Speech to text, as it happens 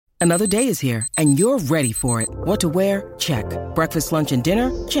Another day is here, and you're ready for it. What to wear? Check. Breakfast, lunch, and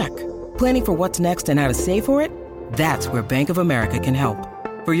dinner? Check. Planning for what's next and how to save for it? That's where Bank of America can help.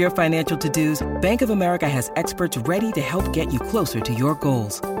 For your financial to-dos, Bank of America has experts ready to help get you closer to your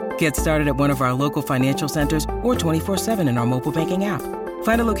goals. Get started at one of our local financial centers or 24/7 in our mobile banking app.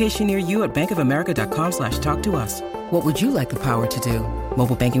 Find a location near you at bankofamerica.com/talktous. What would you like the power to do?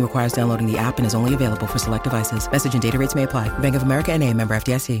 Mobile banking requires downloading the app and is only available for select devices. Message and data rates may apply. Bank of America N.A., member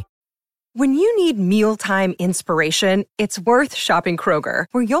FDIC. When you need mealtime inspiration, it's worth shopping Kroger,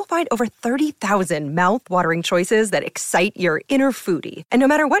 where you'll find over 30,000 mouth-watering choices that excite your inner foodie. And no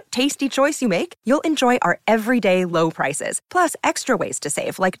matter what tasty choice you make, you'll enjoy our everyday low prices, plus extra ways to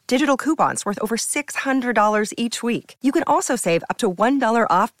save, like digital coupons worth over $600 each week. You can also save up to $1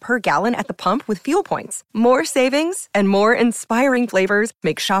 off per gallon at the pump with fuel points. More savings and more inspiring flavors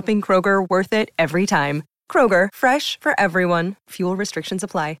make shopping Kroger worth it every time. Kroger, fresh for everyone. Fuel restrictions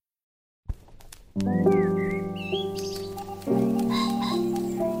apply.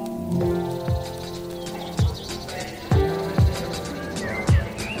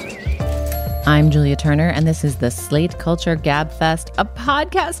 I'm Julia Turner, and this is the Slate Culture Gabfest, a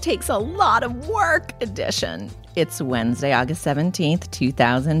podcast takes a lot of work edition. It's Wednesday, August 17th,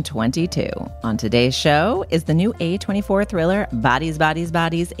 2022. On today's show, is the new A24 thriller Bodies, Bodies,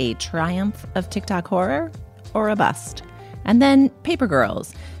 Bodies a triumph of TikTok horror or a bust? And then Paper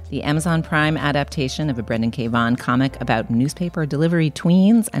Girls, the Amazon Prime adaptation of a Brendan K. Vaughan comic about newspaper delivery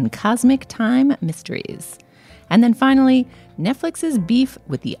tweens and cosmic time mysteries. And then finally, Netflix's beef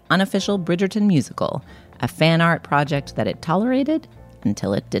with the unofficial Bridgerton musical, a fan art project that it tolerated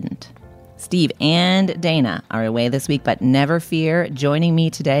until it didn't. Steve and Dana are away this week, but never fear. Joining me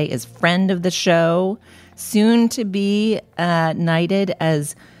today is friend of the show, soon to be knighted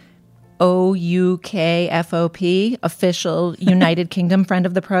as OUKFOP, official United Kingdom friend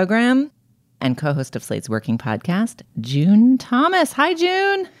of the program, and co-host of Slate's Working Podcast, June Thomas. Hi,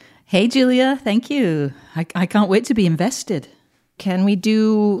 June. Hey, Julia. Thank you. I can't wait to be invested. Can we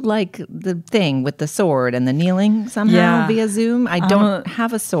do like the thing with the sword and the kneeling somehow via Zoom? I don't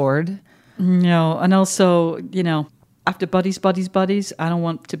have a sword. No, and also, after Bodies, Bodies, Bodies, I don't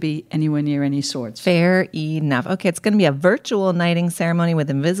want to be anywhere near any swords. Fair enough. Okay, it's going to be a virtual knighting ceremony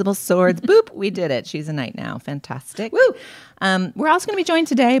with invisible swords. Boop, we did it. She's a knight now. Fantastic. Woo! We're also going to be joined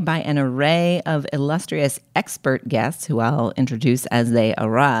today by an array of illustrious expert guests who I'll introduce as they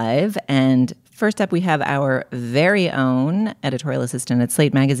arrive. And first up, we have our very own editorial assistant at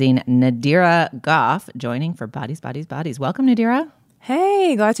Slate Magazine, Nadira Goff, joining for Bodies, Bodies, Bodies. Welcome, Nadira.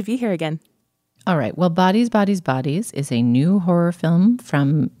 Hey, glad to be here again. All right. Well, Bodies, Bodies, Bodies is a new horror film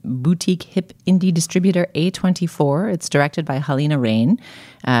from boutique hip indie distributor A24. It's directed by Helena Rain,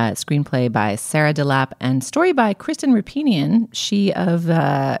 screenplay by Sarah DeLapp, and story by Kristen Rapinian, she of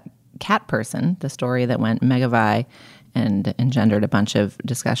Cat Person, the story that went megavie and engendered a bunch of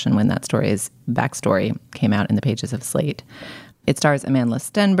discussion when that story's backstory came out in the pages of Slate. It stars Amandla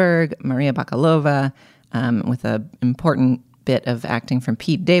Stenberg, Maria Bakalova, with an important bit of acting from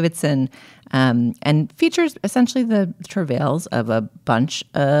Pete Davidson, and features essentially the travails of a bunch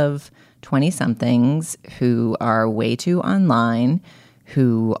of 20-somethings who are way too online,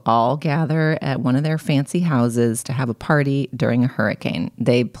 who all gather at one of their fancy houses to have a party during a hurricane.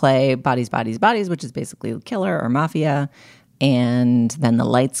 They play Bodies, Bodies, Bodies, which is basically killer or mafia, and then the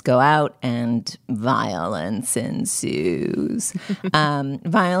lights go out and violence ensues.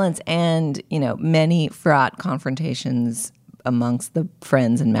 Violence and, many fraught confrontations amongst the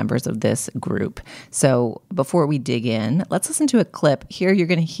friends and members of this group. So before we dig in, let's listen to a clip. Here you're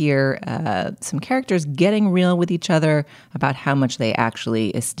going to hear some characters getting real with each other about how much they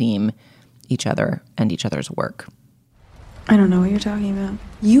actually esteem each other and each other's work. I don't know what you're talking about.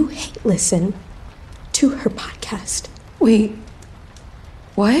 You hate listen to her podcast. Wait,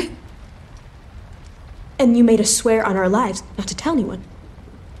 what? And you made us swear on our lives not to tell anyone.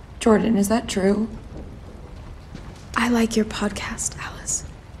 Jordan, is that true? I like your podcast, Alice.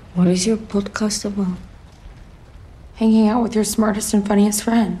 What is your podcast about? Hanging out with your smartest and funniest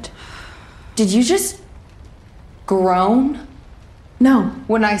friend. Did you just groan? No.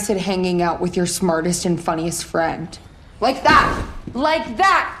 When I said hanging out with your smartest and funniest friend. Like that! Like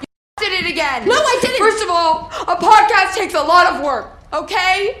that! You did it again! No, I didn't! First of all, a podcast takes a lot of work,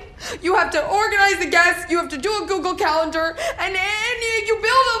 okay? You have to organize the guests, you have to do a Google Calendar, and you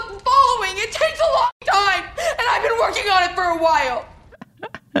build a following. It takes a long time, and I've been working on it for a while.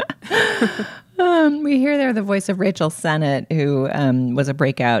 We hear there the voice of Rachel Sennett, who was a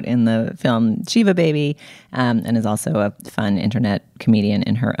breakout in the film Shiva Baby, and is also a fun internet comedian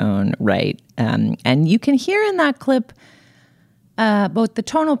in her own right. And you can hear in that clip both the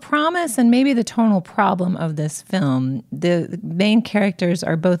tonal promise and maybe the tonal problem of this film. The main characters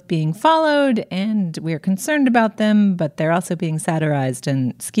are both being followed and we're concerned about them, but they're also being satirized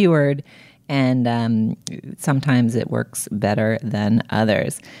and skewered. And sometimes it works better than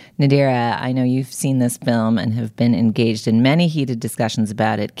others. Nadira, I know you've seen this film and have been engaged in many heated discussions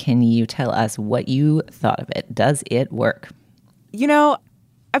about it. Can you tell us what you thought of it? Does it work? You know,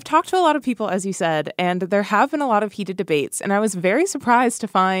 I've talked to a lot of people, as you said, and there have been a lot of heated debates. And I was very surprised to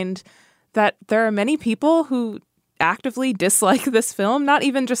find that there are many people who actively dislike this film, not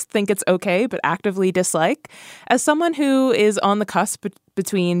even just think it's okay, but actively dislike. As someone who is on the cusp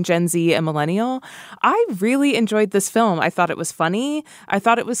between Gen Z and millennial, I really enjoyed this film. I thought it was funny. I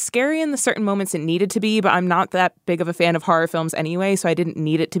thought it was scary in the certain moments it needed to be, but I'm not that big of a fan of horror films anyway, so I didn't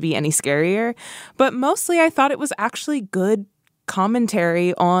need it to be any scarier. But mostly I thought it was actually good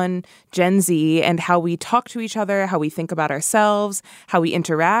commentary on Gen Z and how we talk to each other, how we think about ourselves, how we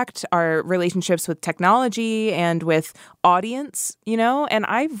interact, our relationships with technology and with audience, you know, and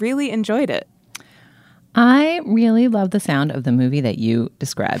I really enjoyed it. I really love the sound of the movie that you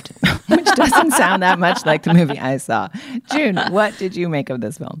described, which doesn't sound that much like the movie I saw. June, what did you make of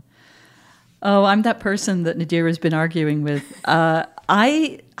this film? Oh, I'm that person that Nadira's been arguing with.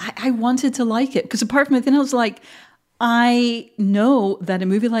 I wanted to like it because apart from anything else, like, I know that a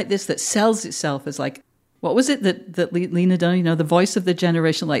movie like this that sells itself as like, what was it that Lena Dunham, you know, the voice of the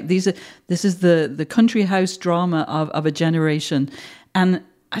generation, like this is the country house drama of a generation. And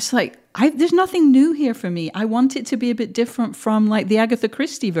I was like, there's nothing new here for me. I want it to be a bit different from like the Agatha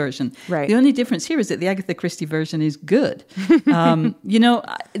Christie version. Right. The only difference here is that the Agatha Christie version is good. You know,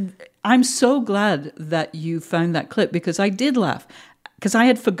 I'm so glad that you found that clip because I did laugh because I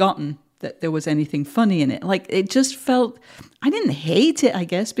had forgotten that there was anything funny in it. Like, it just felt, I didn't hate it, I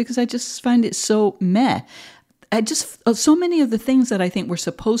guess, because I just found it so meh. So many of the things that I think were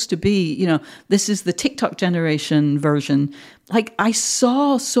supposed to be, you know, this is the TikTok generation version. Like, I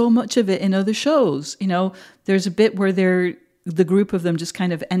saw so much of it in other shows. You know, there's a bit where the group of them just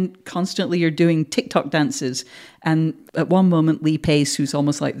kind of and constantly are doing TikTok dances. And at one moment, Lee Pace, who's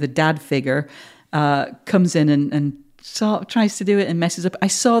almost like the dad figure, comes in and tries to do it and messes up. I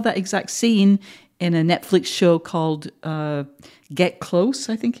saw that exact scene in a Netflix show called Get Close,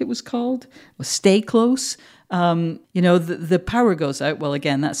 I think it was called, or Stay Close. You know, the power goes out. Well,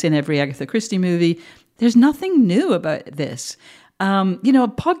 again, that's in every Agatha Christie movie. There's nothing new about this. You know, a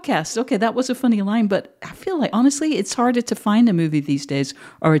podcast, okay, that was a funny line, but I feel like, honestly, it's harder to find a movie these days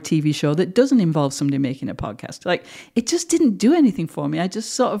or a TV show that doesn't involve somebody making a podcast. Like, it just didn't do anything for me. I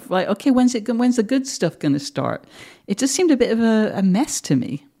just sort of like, okay, when's the good stuff going to start? It just seemed a bit of a mess to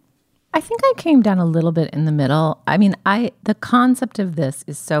me. I think I came down a little bit in the middle. I mean, the concept of this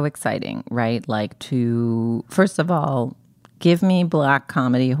is so exciting, right? Like, to, first of all, give me black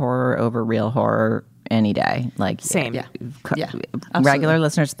comedy horror over real horror any day. Like, same. Yeah. Absolutely. Regular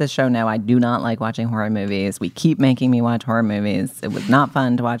listeners to this show know I do not like watching horror movies. We keep making me watch horror movies. It was not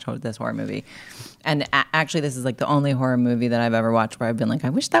fun to watch this horror movie. And actually, this is like the only horror movie that I've ever watched where I've been like, I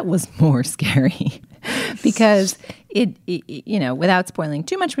wish that was more scary. Because it, you know, without spoiling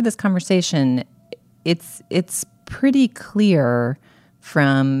too much for this conversation, it's pretty clear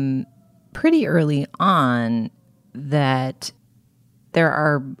from pretty early on that there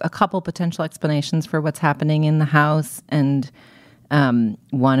are a couple potential explanations for what's happening in the house. And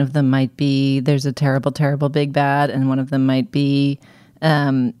one of them might be there's a terrible, terrible big bad. And one of them might be,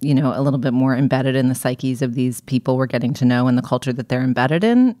 you know, a little bit more embedded in the psyches of these people we're getting to know and the culture that they're embedded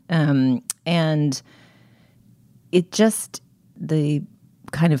in. And it just, the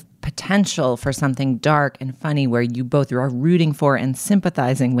kind of potential for something dark and funny where you both are rooting for and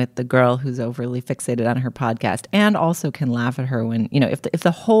sympathizing with the girl who's overly fixated on her podcast and also can laugh at her when, you know, if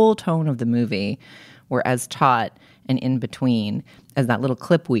the whole tone of the movie were as taut and in between as that little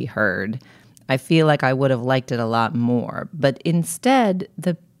clip we heard, I feel like I would have liked it a lot more. But instead,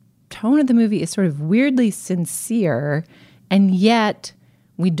 the tone of the movie is sort of weirdly sincere, and yet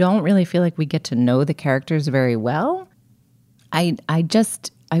we don't really feel like we get to know the characters very well. I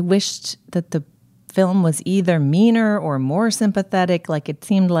wished that the film was either meaner or more sympathetic. Like, it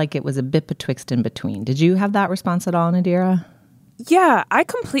seemed like it was a bit betwixt and between. Did you have that response at all, Nadira? Yeah, I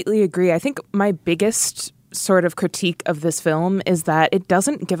completely agree. I think my biggest sort of critique of this film is that it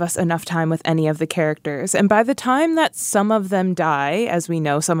doesn't give us enough time with any of the characters. And by the time that some of them die, as we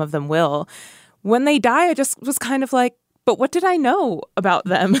know some of them will, when they die, I just was kind of like, but what did I know about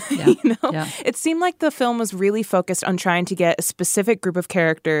them? Yeah. You know? Yeah. It seemed like the film was really focused on trying to get a specific group of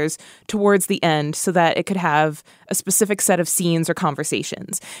characters towards the end so that it could have a specific set of scenes or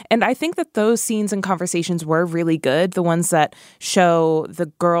conversations. And I think that those scenes and conversations were really good. The ones that show the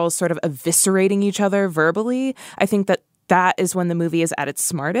girls sort of eviscerating each other verbally. I think that that is when the movie is at its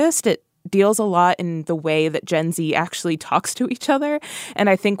smartest. It deals a lot in the way that Gen Z actually talks to each other. And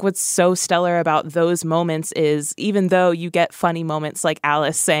I think what's so stellar about those moments is even though you get funny moments like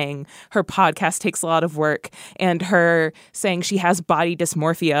Alice saying her podcast takes a lot of work and her saying she has body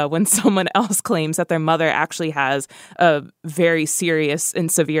dysmorphia when someone else claims that their mother actually has a very serious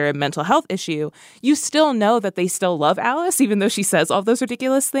and severe mental health issue, you still know that they still love Alice, even though she says all those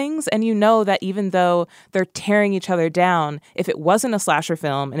ridiculous things. And you know that even though they're tearing each other down, if it wasn't a slasher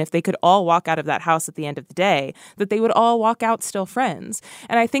film and if they could all walk out of that house at the end of the day, that they would all walk out still friends.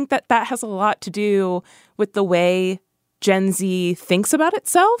 And I think that that has a lot to do with the way Gen Z thinks about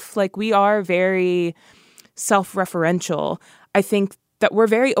itself. Like, we are very self-referential. I think that we're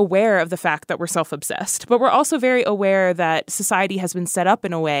very aware of the fact that we're self-obsessed, but we're also very aware that society has been set up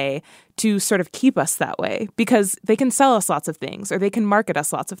in a way to sort of keep us that way because they can sell us lots of things or they can market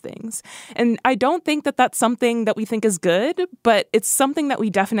us lots of things. And I don't think that that's something that we think is good, but it's something that we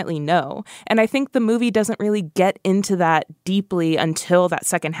definitely know. And I think the movie doesn't really get into that deeply until that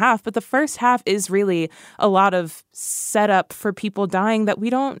second half, but the first half is really a lot of setup for people dying that we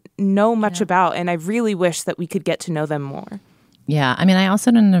don't know much about. And I really wish that we could get to know them more. Yeah, I mean, I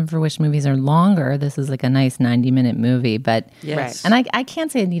also don't ever wish movies are longer. This is like a nice 90-minute movie, but Yes. And I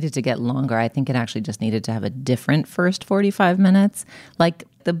can't say it needed to get longer. I think it actually just needed to have a different first 45 minutes. Like,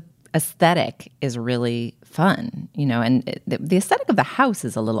 the aesthetic is really fun, you know, and the aesthetic of the house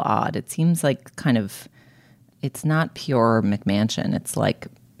is a little odd. It seems like kind of, it's not pure McMansion. It's like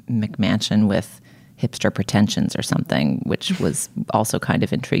McMansion with hipster pretensions or something, which was also kind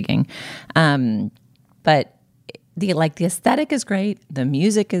of intriguing. But the aesthetic is great. The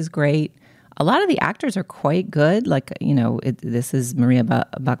music is great. A lot of the actors are quite good. Like, you know, this is Maria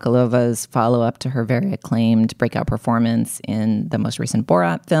Bakalova's follow-up to her very acclaimed breakout performance in the most recent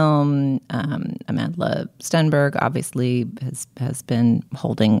Borat film. Amandla Stenberg obviously has been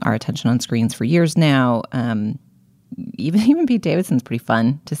holding our attention on screens for years now. Even Pete Davidson's pretty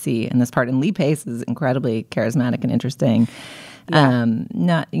fun to see in this part. And Lee Pace is incredibly charismatic and interesting. Yeah.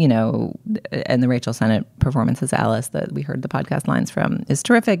 Not, you know, and the Rachel Sennett performance as Alice that we heard the podcast lines from is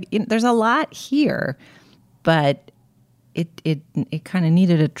terrific. There's a lot here, but it kind of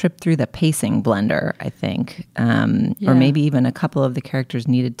needed a trip through the pacing blender, I think, or maybe even a couple of the characters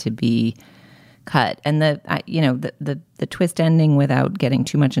needed to be cut. And the twist ending, without getting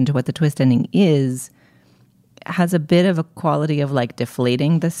too much into what the twist ending is, has a bit of a quality of like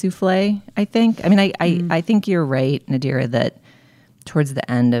deflating the souffle, I think. I mean, I think you're right, Nadira, that towards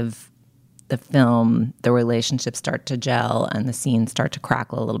the end of the film, the relationships start to gel and the scenes start to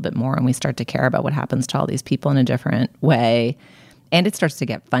crackle a little bit more, and we start to care about what happens to all these people in a different way. And it starts to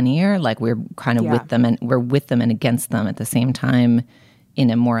get funnier, like we're kind of with them, and we're with them and against them at the same time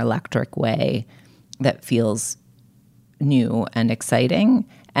in a more electric way that feels new and exciting.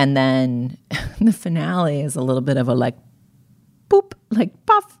 And then the finale is a little bit of a like, boop, like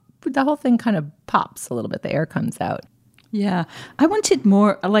puff. The whole thing kind of pops a little bit. The air comes out. Yeah, I wanted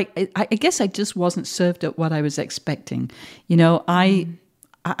more. Like, I guess I just wasn't served at what I was expecting. You know, and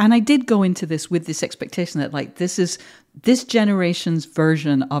I did go into this with this expectation that like this is this generation's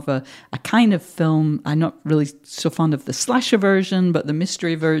version of a kind of film. I'm not really so fond of the slasher version, but the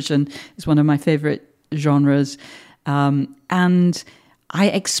mystery version is one of my favorite genres. And I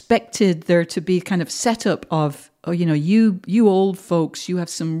expected there to be kind of setup of, oh, you know, you old folks, you have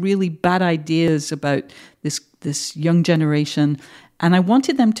some really bad ideas about this young generation, and I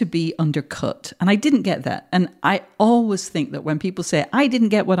wanted them to be undercut, and I didn't get that. And I always think that when people say I didn't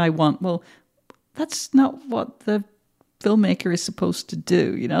get what I want, well, that's not what the filmmaker is supposed to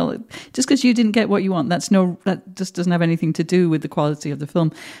do. You know, just because you didn't get what you want, that just doesn't have anything to do with the quality of the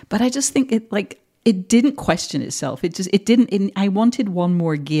film. But I just think it didn't question itself. I wanted one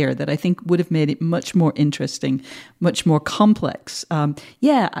more gear that I think would have made it much more interesting, much more complex. And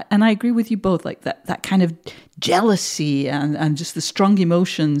I agree with you both, like that kind of jealousy and just the strong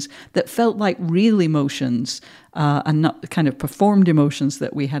emotions that felt like real emotions and not the kind of performed emotions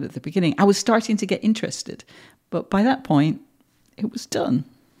that we had at the beginning. I was starting to get interested, but by that point, it was done.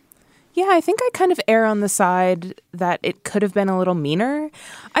 Yeah, I think I kind of err on the side that it could have been a little meaner.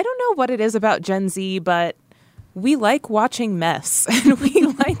 I don't know what it is about Gen Z, but we like watching mess and we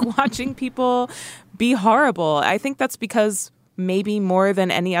like watching people be horrible. I think that's because maybe more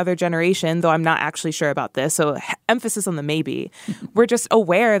than any other generation, though I'm not actually sure about this, so emphasis on the maybe, we're just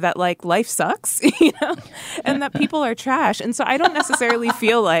aware that like life sucks, you know, and that people are trash. And so I don't necessarily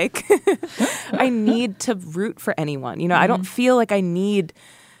feel like I need to root for anyone. You know, I don't feel like I need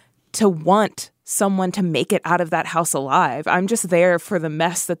to want someone to make it out of that house alive. I'm just there for the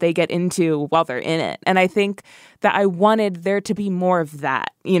mess that they get into while they're in it. And I think that I wanted there to be more of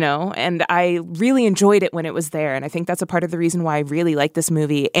that, you know, and I really enjoyed it when it was there. And I think that's a part of the reason why I really like this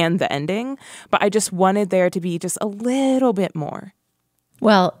movie and the ending. But I just wanted there to be just a little bit more.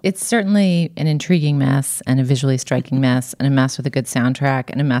 Well, it's certainly an intriguing mess and a visually striking mess and a mess with a good soundtrack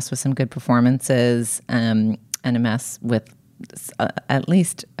and a mess with some good performances and a mess with at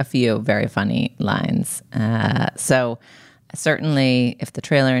least a few very funny lines. So certainly, if the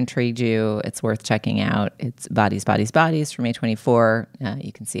trailer intrigued you, it's worth checking out. It's Bodies, Bodies, Bodies from May 24.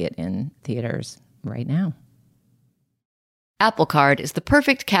 You can see it in theaters right now. Apple Card is the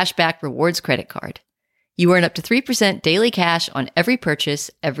perfect cashback rewards credit card. You earn up to 3% daily cash on every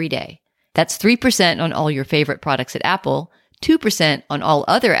purchase every day. That's 3% on all your favorite products at Apple, 2% on all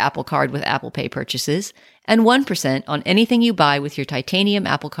other Apple Card with Apple Pay purchases, and 1% on anything you buy with your titanium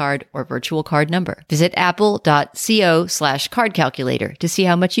Apple Card or virtual card number. Visit apple.co/card calculator to see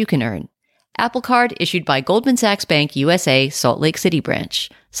how much you can earn. Apple Card issued by Goldman Sachs Bank USA, Salt Lake City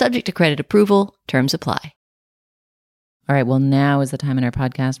branch. Subject to credit approval. Terms apply. All right, well, now is the time in our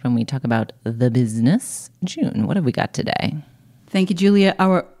podcast when we talk about the business. June, what have we got today? Thank you, Julia.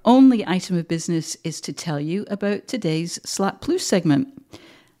 Our only item of business is to tell you about today's Slap Plus segment.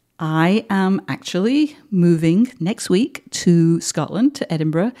 I am actually moving next week to Scotland, to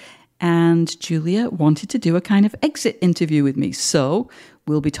Edinburgh, and Julia wanted to do a kind of exit interview with me. So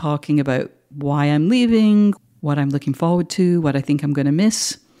we'll be talking about why I'm leaving, what I'm looking forward to, what I think I'm going to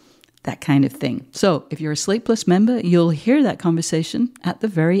miss, that kind of thing. So if you're a Slate Plus member, you'll hear that conversation at the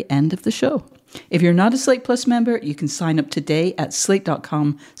very end of the show. If you're not a Slate Plus member, you can sign up today at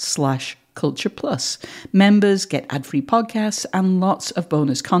slate.com/Culture Plus. Members get ad-free podcasts and lots of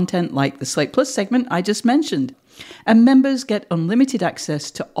bonus content like the Slate Plus segment I just mentioned. And members get unlimited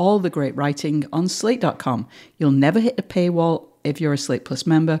access to all the great writing on slate.com. You'll never hit a paywall if you're a Slate Plus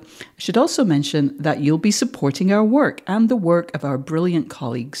member. I should also mention that you'll be supporting our work and the work of our brilliant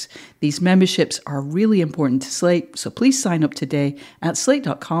colleagues. These memberships are really important to Slate, so please sign up today at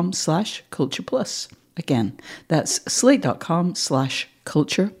slate.com/Culture Plus. Again, that's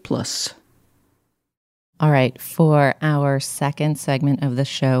slate.com/Culture Plus. All right, for our second segment of the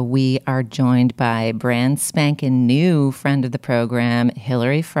show, we are joined by brand spanking new friend of the program,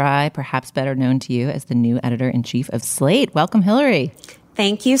 Hillary Fry, perhaps better known to you as the new editor-in-chief of Slate. Welcome, Hillary.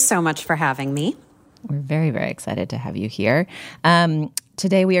 Thank you so much for having me. We're very, very excited to have you here.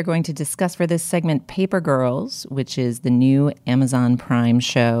 Today we are going to discuss for this segment Paper Girls, which is the new Amazon Prime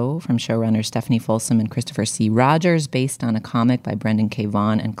show from showrunners Stephanie Folsom and Christopher C. Rogers, based on a comic by Brendan K.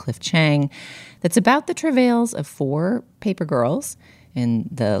 Vaughan and Cliff Chang, that's about the travails of 4 paper girls in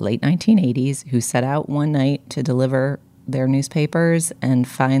the late 1980s who set out one night to deliver their newspapers and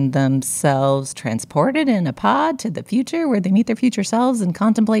find themselves transported in a pod to the future where they meet their future selves and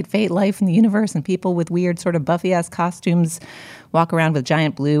contemplate fate, life, and the universe, and people with weird sort of Buffy-ass costumes walk around with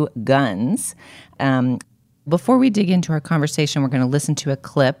giant blue guns. Before we dig into our conversation, we're going to listen to a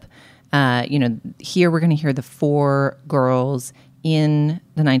clip. Here we're going to hear the 4 girls in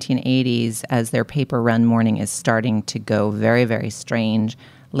the 1980s as their paper run morning is starting to go very, very strange.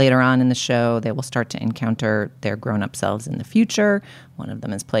 Later on in the show, they will start to encounter their grown-up selves in the future. One of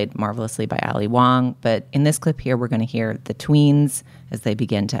them is played marvelously by Ali Wong. But in this clip here, we're going to hear the tweens as they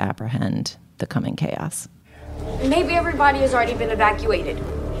begin to apprehend the coming chaos. Maybe everybody has already been evacuated.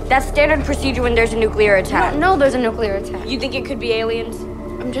 That's standard procedure when there's a nuclear attack. I don't know there's a nuclear attack. You think it could be aliens?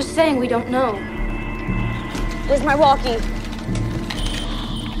 I'm just saying we don't know. Where's my walkie?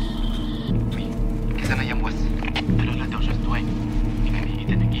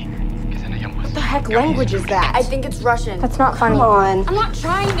 What the heck language is that? I think it's Russian. That's not funny. Come on. I'm not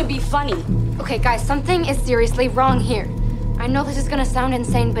trying to be funny. Okay, guys, something is seriously wrong here. I know this is gonna sound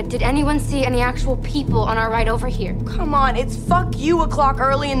insane, but did anyone see any actual people on our ride over here? Come on, it's fuck you o'clock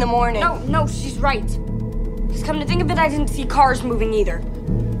early in the morning. No, she's right. Just come to think of it, I didn't see cars moving either.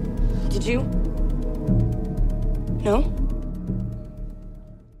 Did you? No?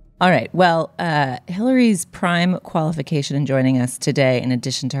 All right. Well, Hillary's prime qualification in joining us today, in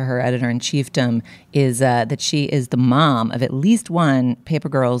addition to her editor-in-chiefdom, is that she is the mom of at least one Paper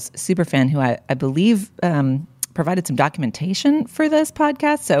Girls superfan who I believe provided some documentation for this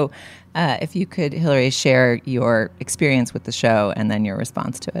podcast. So if you could, Hillary, share your experience with the show and then your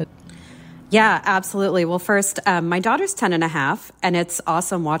response to it. Yeah, absolutely. Well, first, my daughter's 10 and a half, and it's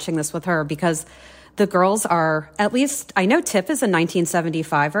awesome watching this with her because the girls are, at least, I know Tip is a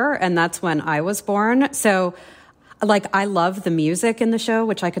 1975er, and that's when I was born. So, like, I love the music in the show,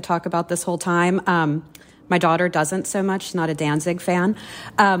 which I could talk about this whole time. My daughter doesn't so much, she's not a Danzig fan.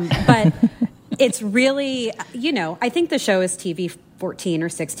 But it's really, I think the show is TV 14 or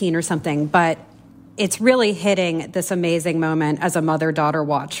 16 or something, but it's really hitting this amazing moment as a mother-daughter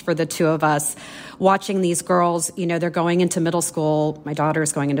watch for the two of us, watching these girls, they're going into middle school. My daughter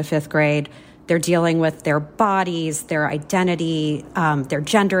is going into 5th grade. They're dealing with their bodies, their identity, their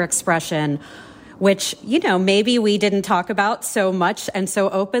gender expression, which, maybe we didn't talk about so much and so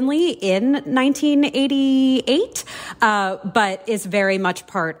openly in 1988, but is very much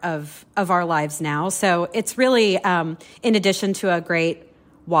part of our lives now. So it's really, in addition to a great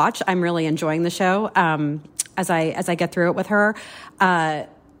watch, I'm really enjoying the show as I get through it with her.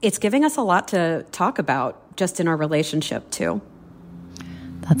 It's giving us a lot to talk about just in our relationship too.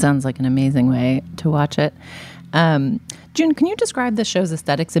 That sounds like an amazing way to watch it. June, can you describe the show's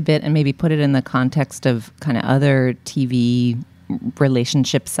aesthetics a bit and maybe put it in the context of kind of other TV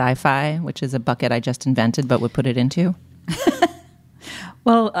relationship sci-fi, which is a bucket I just invented but would put it into?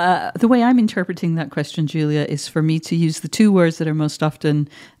 Well, the way I'm interpreting that question, Julia, is for me to use the two words that are most often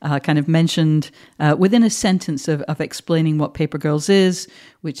kind of mentioned within a sentence of explaining what Paper Girls is,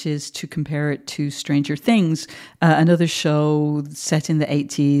 which is to compare it to Stranger Things, another show set in the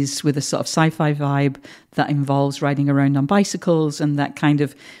 80s with a sort of sci-fi vibe that involves riding around on bicycles and that kind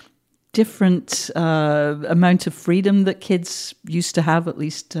of different amount of freedom that kids used to have, at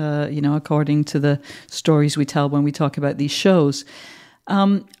least, according to the stories we tell when we talk about these shows.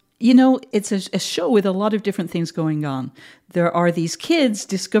 It's a show with a lot of different things going on. There are these kids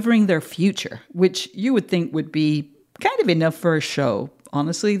discovering their future, which you would think would be kind of enough for a show.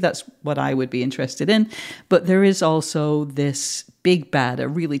 Honestly, that's what I would be interested in. But there is also this big bad, a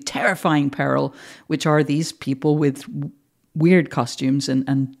really terrifying peril, which are these people with weird costumes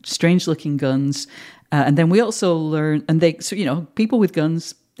and strange looking guns. And then we also learn, people with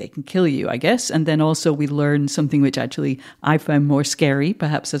guns, they can kill you, I guess. And then also we learn something which actually I found more scary,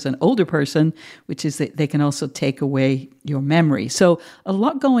 perhaps as an older person, which is that they can also take away your memory. So a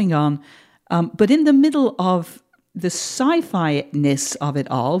lot going on. But in the middle of the sci-fi-ness of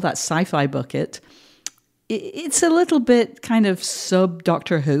it all, that sci-fi bucket, it's a little bit kind of sub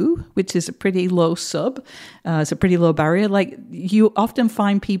Doctor Who, which is a pretty low sub. It's a pretty low barrier. Like, you often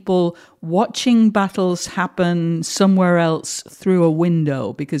find people watching battles happen somewhere else through a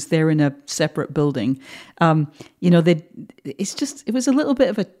window because they're in a separate building. It was a little bit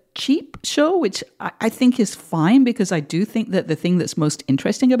of a cheap show, which I think is fine, because I do think that the thing that's most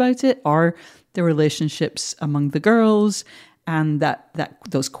interesting about it are the relationships among the girls and that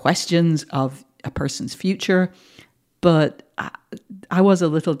those questions of a person's future. But I was a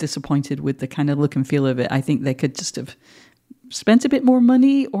little disappointed with the kind of look and feel of it. I think they could just have spent a bit more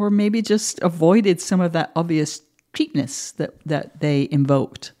money, or maybe just avoided some of that obvious cheapness that they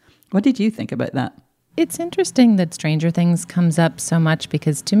invoked. What did you think about that? It's interesting that Stranger Things comes up so much,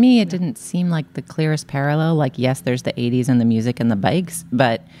 because to me it didn't seem like the clearest parallel. Like, yes, there's the 80s and the music and the bikes,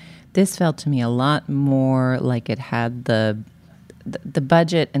 but this felt to me a lot more like it had the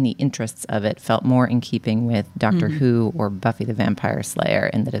budget and the interests of it felt more in keeping with Doctor Who or Buffy the Vampire Slayer,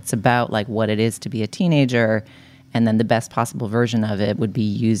 in that it's about like what it is to be a teenager, and then the best possible version of it would be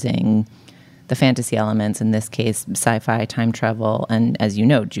using the fantasy elements, in this case, sci-fi, time travel, and, as you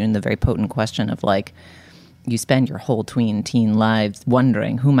know, June, the very potent question of like, you spend your whole teen lives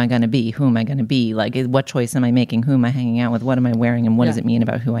wondering, who am I going to be? Who am I going to be? Like, what choice am I making? Who am I hanging out with? What am I wearing? And what does it mean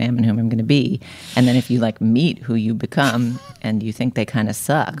about who I am and who I'm going to be? And then if you like meet who you become and you think they kind of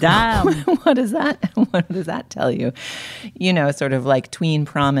suck, damn, what does that tell you? Sort of like tween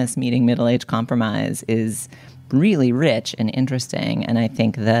promise meeting middle-age compromise is really rich and interesting, and I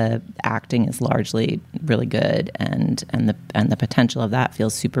think the acting is largely really good, and the potential of that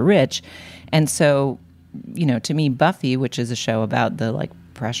feels super rich. And so, to me, Buffy, which is a show about the like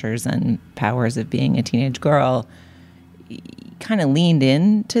pressures and powers of being a teenage girl, kind of leaned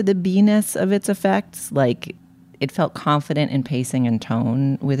into the B-ness of its effects. Like, it felt confident in pacing and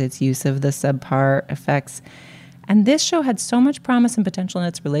tone with its use of the subpar effects. And this show had so much promise and potential in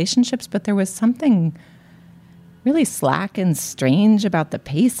its relationships, but there was something really slack and strange about the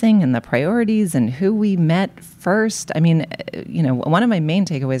pacing and the priorities and who we met first. I mean, one of my main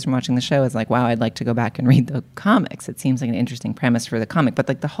takeaways from watching the show is like, wow, I'd like to go back and read the comics. It seems like an interesting premise for the comic. But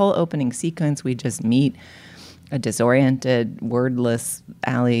like the whole opening sequence, we just meet a disoriented, wordless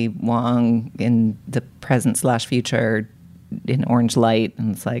Ali Wong in the present/future in orange light.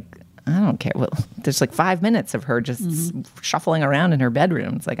 And it's like, I don't care. Well, there's like 5 minutes of her just shuffling around in her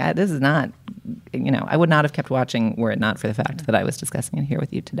bedroom. It's like, this is not, I would not have kept watching were it not for the fact that I was discussing it here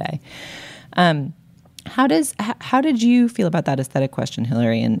with you today. How did you feel about that aesthetic question,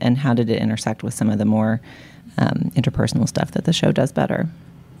 Hillary, and how did it intersect with some of the more interpersonal stuff that the show does better?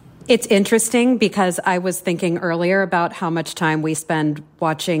 It's interesting because I was thinking earlier about how much time we spend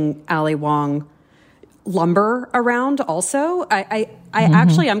watching Ali Wong lumber around also. I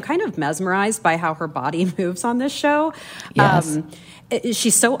actually, I'm kind of mesmerized by how her body moves on this show. Yes.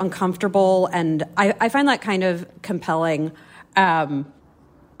 She's so uncomfortable, and I find that kind of compelling.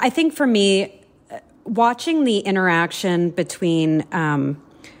 I think for me, watching the interaction between,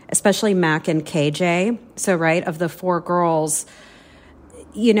 especially Mac and KJ, so right, of the four girls,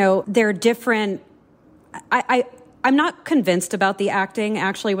 they're different. I'm not convinced about the acting,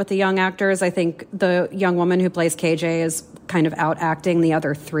 actually, with the young actors. I think the young woman who plays KJ is kind of out-acting the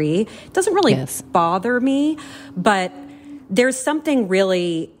other three. It doesn't really bother me, but there's something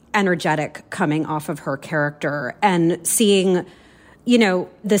really energetic coming off of her character, and seeing,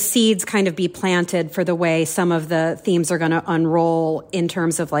 the seeds kind of be planted for the way some of the themes are going to unroll in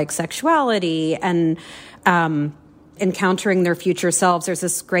terms of like sexuality and encountering their future selves. There's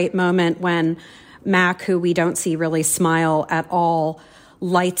this great moment when Mac, who we don't see really smile at all,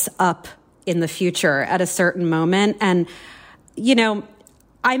 lights up in the future at a certain moment. And,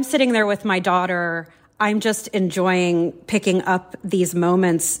 I'm sitting there with my daughter. I'm just enjoying picking up these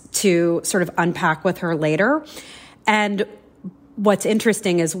moments to sort of unpack with her later. And what's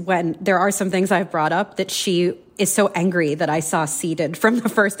interesting is when there are some things I've brought up that she is so angry that I saw seeded from the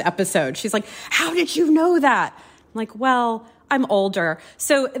first episode. She's like, how did you know that? I'm like, well, I'm older.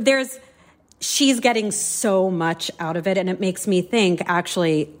 So she's getting so much out of it. And it makes me think,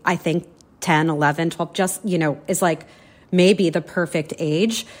 actually, I think 10, 11, 12, just, is like maybe the perfect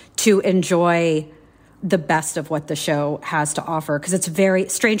age to enjoy the best of what the show has to offer. Because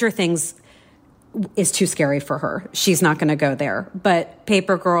it's Stranger Things is too scary for her. She's not going to go there. But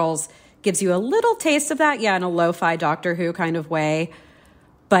Paper Girls gives you a little taste of that, in a lo-fi Doctor Who kind of way.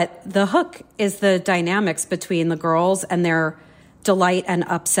 But the hook is the dynamics between the girls and their delight and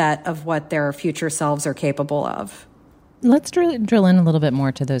upset of what their future selves are capable of. Let's drill in a little bit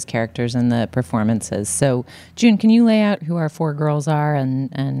more to those characters and the performances. So, June, can you lay out who our four girls are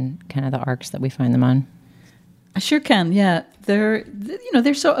and kind of the arcs that we find them on? I sure can, yeah. They're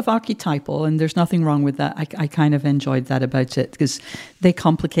sort of archetypal, and there's nothing wrong with that. I kind of enjoyed that about it because they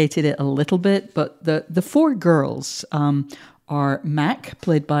complicated it a little bit. But the four girls are Mac,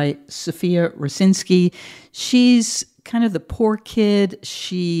 played by Sophia Rosinski. She's kind of the poor kid.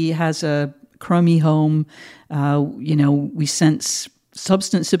 She has a crummy home. We sense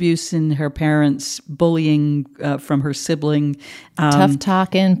substance abuse in her parents, bullying from her sibling. Tough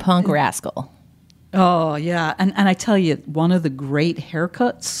talking punk rascal. Oh, yeah. And I tell you, one of the great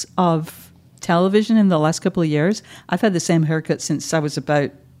haircuts of television in the last couple of years, I've had the same haircut since I was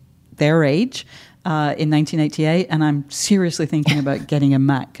about their age in 1988, and I'm seriously thinking about getting a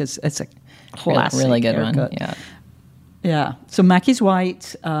Mac because it's a classic really good haircut. one. Yeah. Yeah. So Mac is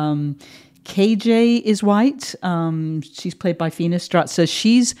white. KJ is white. She's played by Fina Stratza.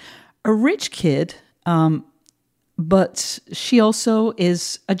 She's a rich kid, but she also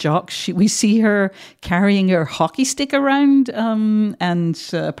is a jock. We see her carrying her hockey stick around, and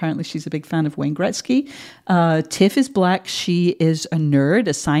apparently she's a big fan of Wayne Gretzky. Tiff is black. She is a nerd,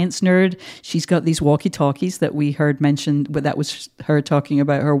 a science nerd. She's got these walkie-talkies that we heard mentioned, but that was her talking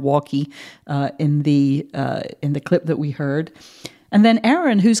about her walkie in the clip that we heard. And then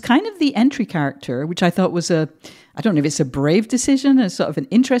Erin, who's kind of the entry character, which I thought was I don't know if it's a brave decision, a sort of an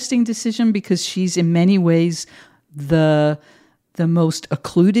interesting decision, because she's in many ways the most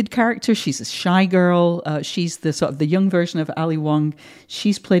occluded character. She's a shy girl. She's the sort of the young version of Ali Wong.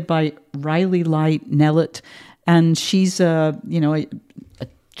 She's played by Riley Light Nellett, and she's a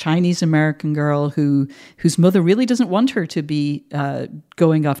Chinese American girl whose mother really doesn't want her to be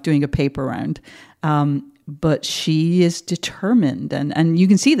going off doing a paper round. But she is determined, and you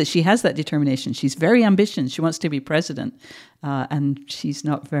can see that she has that determination. She's very ambitious. She wants to be president, and she's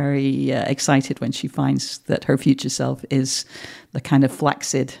not very excited when she finds that her future self is the kind of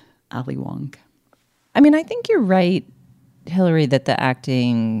flaccid Ali Wong. I mean, I think you're right, Hillary, that the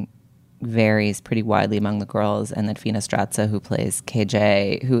acting varies pretty widely among the girls, and that Fina Stratza, who plays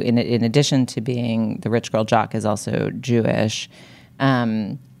KJ, who in addition to being the rich girl jock, is also Jewish.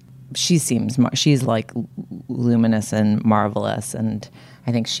 She's like luminous and marvelous, and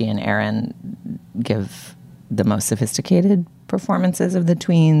I think she and Erin give the most sophisticated performances of the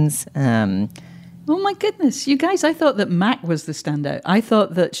tweens. Oh my goodness, you guys, I thought that Mac was the standout. I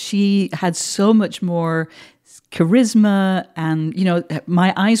thought that she had so much more charisma and,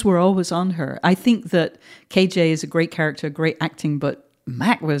 my eyes were always on her. I think that KJ is a great character, great acting, but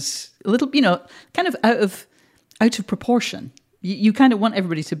Mac was a little, kind of out of proportion. You kind of want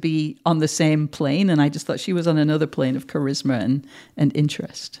everybody to be on the same plane, and I just thought she was on another plane of charisma and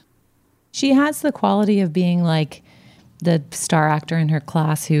interest. She has the quality of being like the star actor in her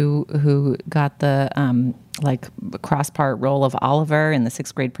class who got the cross-part role of Oliver in the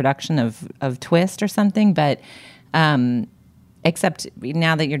 6th grade production of Twist or something. But except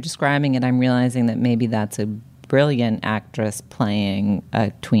now that you're describing it, I'm realizing that maybe that's a brilliant actress playing a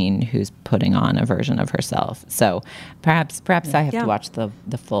tween who's putting on a version of herself. So perhaps I have to watch the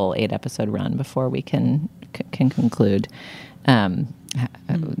full 8-episode run before we can conclude the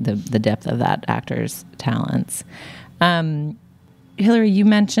depth of that actor's talents. Hillary, you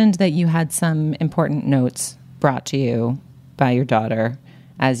mentioned that you had some important notes brought to you by your daughter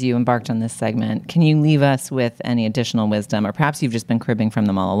as you embarked on this segment. Can you leave us with any additional wisdom, or perhaps you've just been cribbing from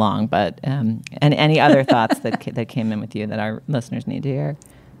them all along, but and any other thoughts that came in with you that our listeners need to hear?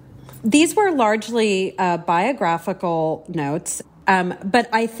 These were largely biographical notes, but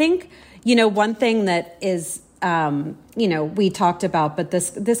I think, one thing that is, we talked about, but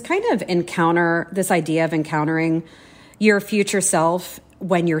this kind of encounter, this idea of encountering your future self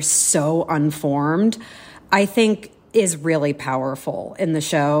when you're so unformed, I think is really powerful in the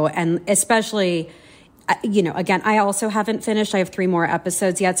show. And especially, again, I also haven't finished. I have 3 more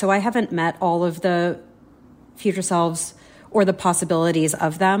episodes yet, so I haven't met all of the future selves or the possibilities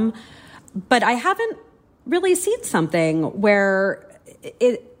of them. But I haven't really seen something where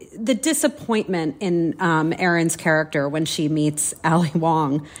the disappointment in Erin's character when she meets Ali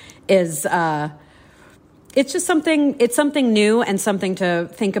Wong is it's just something new and something to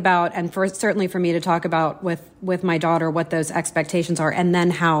think about, and certainly for me to talk about with my daughter what those expectations are, and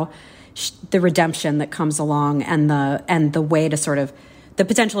then how the redemption that comes along and the way to sort of the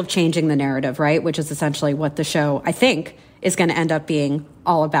potential of changing the narrative, right, which is essentially what the show I think is going to end up being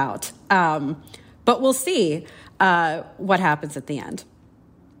all about. But we'll see what happens at the end.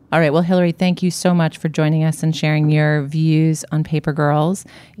 All right. Well, Hillary, thank you so much for joining us and sharing your views on Paper Girls.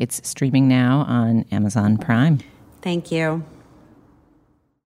 It's streaming now on Amazon Prime. Thank you.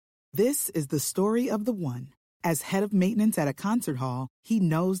 This is the story of the one. As head of maintenance at a concert hall, he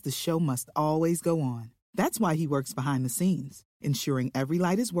knows the show must always go on. That's why he works behind the scenes, ensuring every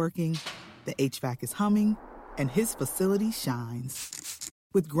light is working, the HVAC is humming, and his facility shines.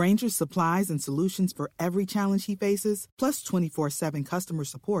 With Grainger's supplies and solutions for every challenge he faces, plus 24/7 customer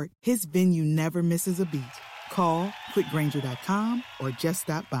support, his venue never misses a beat. Call quickgrainger.com or just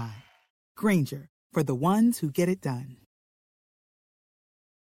stop by. Grainger, for the ones who get it done.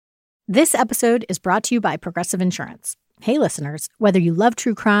 This episode is brought to you by Progressive Insurance. Hey, listeners, whether you love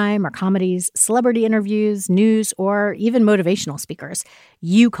true crime or comedies, celebrity interviews, news, or even motivational speakers,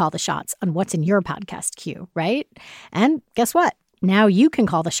 you call the shots on what's in your podcast queue, right? And guess what? Now you can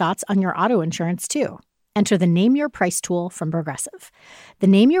call the shots on your auto insurance, too. Enter the Name Your Price tool from Progressive. The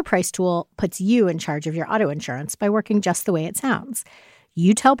Name Your Price tool puts you in charge of your auto insurance by working just the way it sounds.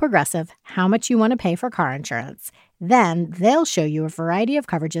 You tell Progressive how much you want to pay for car insurance. Then they'll show you a variety of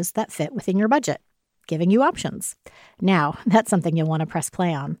coverages that fit within your budget, giving you options. Now, that's something you'll want to press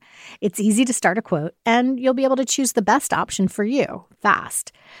play on. It's easy to start a quote, and you'll be able to choose the best option for you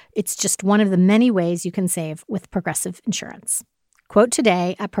fast. It's just one of the many ways you can save with Progressive Insurance. Quote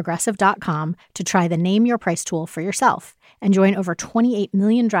today at Progressive.com to try the Name Your Price tool for yourself and join over 28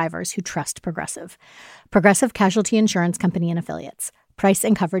 million drivers who trust Progressive. Progressive Casualty Insurance Company and Affiliates. Price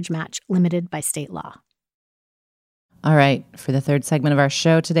and coverage match limited by state law. All right. For the third segment of our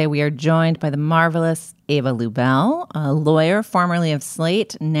show today, we are joined by the marvelous Ava Lubell, a lawyer formerly of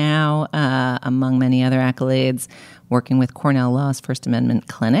Slate, now, among many other accolades, working with Cornell Law's First Amendment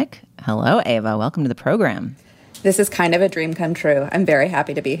Clinic. Hello, Ava. Welcome to the program. This is kind of a dream come true. I'm very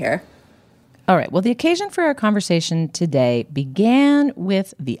happy to be here. All right. Well, the occasion for our conversation today began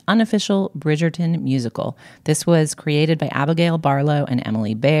with the unofficial Bridgerton musical. This was created by Abigail Barlow and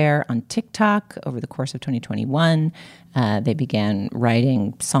Emily Baer on TikTok over the course of 2021. They began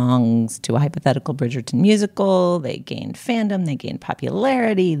writing songs to a hypothetical Bridgerton musical. They gained fandom. They gained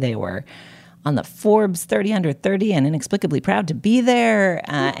popularity. They were on the Forbes 30 Under 30 and inexplicably proud to be there.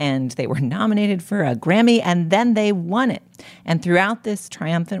 And they were nominated for a Grammy, and then they won it. And throughout this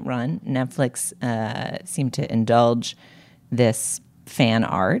triumphant run, Netflix seemed to indulge this fan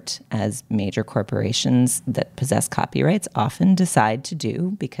art, as major corporations that possess copyrights often decide to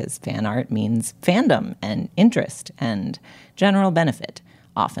do, because fan art means fandom and interest and general benefit.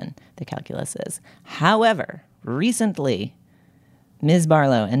 often the calculus is. However, recently, Ms.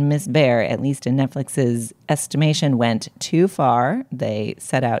 Barlow and Miss Bear, at least in Netflix's estimation, went too far. They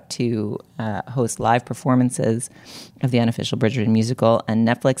set out to host live performances of the unofficial Bridgerton musical, and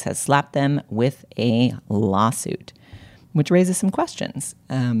Netflix has slapped them with a lawsuit, which raises some questions.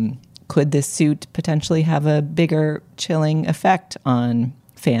 Could this suit potentially have a bigger chilling effect on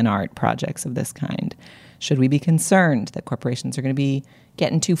fan art projects of this kind? Should we be concerned that corporations are going to be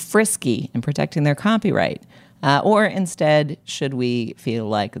getting too frisky in protecting their copyright? Or instead, should we feel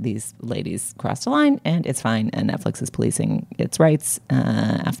like these ladies crossed a line and it's fine and Netflix is policing its rights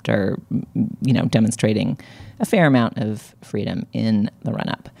after, demonstrating a fair amount of freedom in the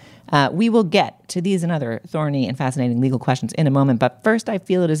run-up? We will get to these and other thorny and fascinating legal questions in a moment, but first I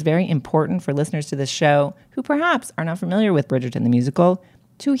feel it is very important for listeners to this show who perhaps are not familiar with Bridgerton the musical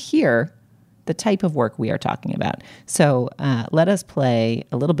to hear the type of work we are talking about. So let us play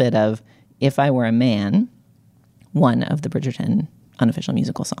a little bit of If I Were a Man, one of the Bridgerton unofficial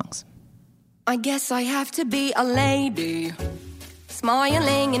musical songs. I guess I have to be a lady,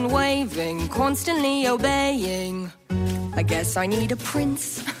 smiling and waving, constantly obeying. I guess I need a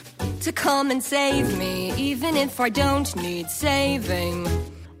prince to come and save me, even if I don't need saving.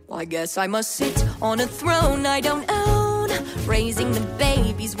 I guess I must sit on a throne I don't own, raising the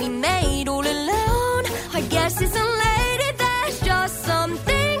babies we made all alone. I guess it's a lady, there's just some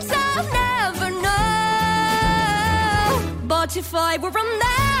things I'll never know. But if I were a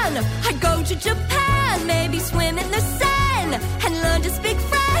man, I'd go to Japan, maybe swim in the Seine and learn to speak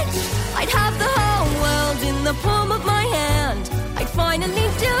French. I'd have the whole world in the palm of my hand. I'd finally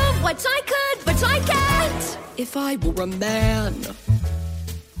do what I could, but I can't. If I were a man.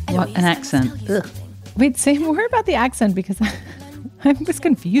 What an accent. Ugh. Wait, say more about the accent, because I was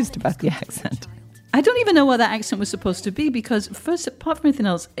confused about the accent. I don't even know what that accent was supposed to be, because first, apart from anything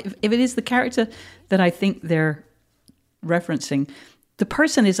else, if it is the character that I think they're referencing, the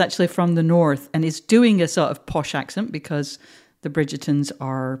person is actually from the north and is doing a sort of posh accent because the Bridgertons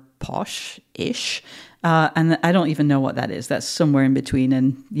are posh-ish. And I don't even know what that is. That's somewhere in between.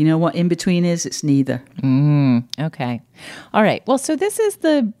 And you know what in between is? It's neither. Okay. All right. Well, so this is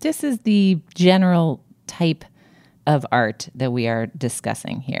the general type of art that we are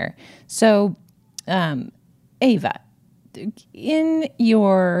discussing here. So, Ava, in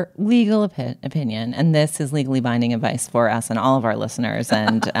your legal opinion, and this is legally binding advice for us and all of our listeners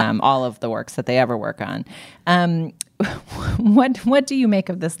and all of the works that they ever work on, what do you make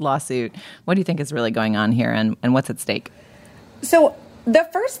of this lawsuit? What do you think is really going on here, and what's at stake? So the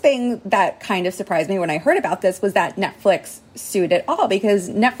first thing that kind of surprised me when I heard about this was that Netflix sued at all, because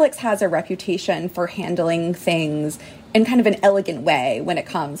Netflix has a reputation for handling things in kind of an elegant way when it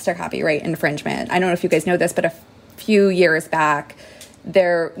comes to copyright infringement. I don't know if you guys know this, but a few years back,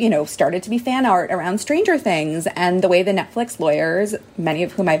 there, started to be fan art around Stranger Things, and the way the Netflix lawyers, many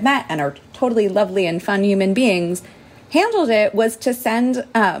of whom I've met and are totally lovely and fun human beings, handled it was to send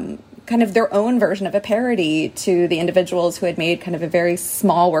kind of their own version of a parody to the individuals who had made kind of a very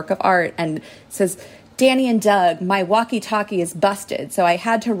small work of art, and it says, "Danny and Doug, my walkie-talkie is busted, so I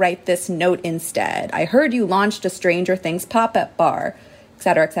had to write this note instead. I heard you launched a Stranger Things pop-up bar," et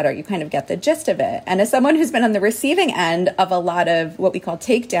cetera, et cetera. You kind of get the gist of it. And as someone who's been on the receiving end of a lot of what we call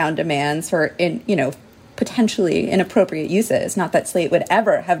takedown demands for, potentially inappropriate uses, not that Slate would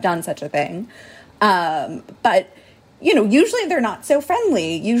ever have done such a thing, but usually they're not so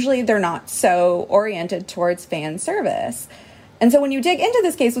friendly. Usually they're not so oriented towards fan service. And so when you dig into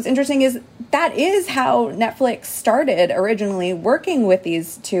this case, what's interesting is that is how Netflix started originally working with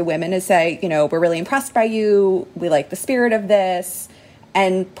these two women, is say, we're really impressed by you. We like the spirit of this,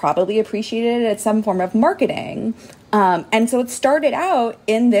 and probably appreciated it as some form of marketing. And so it started out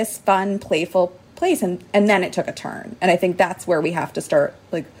in this fun, playful place, and then it took a turn. And I think that's where we have to start,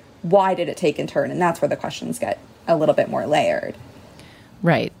 why did it take a turn? And that's where the questions get a little bit more layered.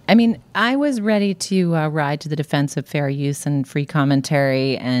 Right. I mean, I was ready to ride to the defense of fair use and free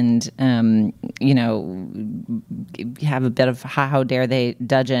commentary and, have a bit of how dare they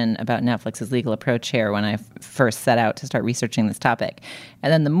dudgeon about Netflix's legal approach here when I first set out to start researching this topic.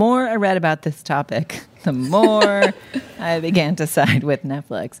 And then the more I read about this topic, the more I began to side with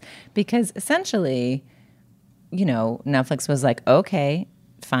Netflix. Because essentially, Netflix was like, okay,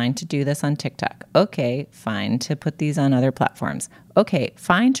 fine to do this on TikTok. Okay, fine to put these on other platforms. Okay,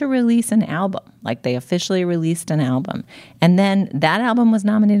 fine to release an album. Like, they officially released an album. And then that album was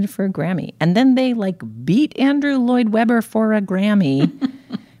nominated for a Grammy. And then they beat Andrew Lloyd Webber for a Grammy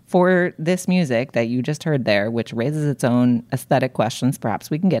for this music that you just heard there, which raises its own aesthetic questions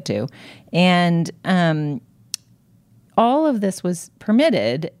perhaps we can get to. And all of this was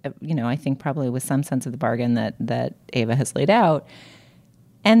permitted, I think probably with some sense of the bargain that Ava has laid out.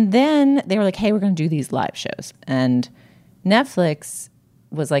 And then they were like, hey, we're going to do these live shows. And Netflix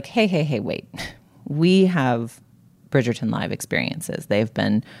was like, hey, wait. We have Bridgerton live experiences. They've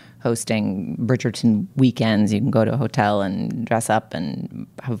been hosting Bridgerton weekends. You can go to a hotel and dress up and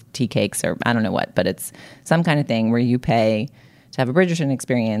have tea cakes or I don't know what, but it's some kind of thing where you pay to have a Bridgerton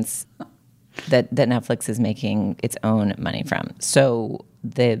experience that Netflix is making its own money from. So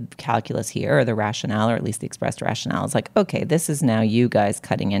the calculus here, or the rationale, or at least the expressed rationale, is like, okay, this is now you guys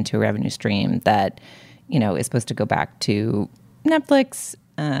cutting into a revenue stream that, is supposed to go back to Netflix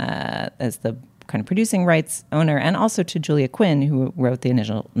as the kind of producing rights owner, and also to Julia Quinn, who wrote the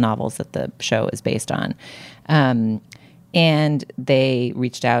initial novels that the show is based on. And they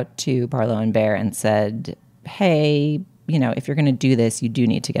reached out to Barlow and Bear and said, hey, if you're going to do this, you do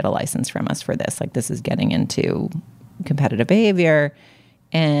need to get a license from us for this. Like, this is getting into competitive behavior.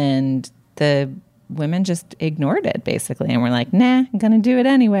 And the women just ignored it, basically. And were like, nah, I'm going to do it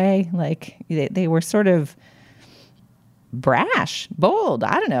anyway. Like, they were sort of brash, bold.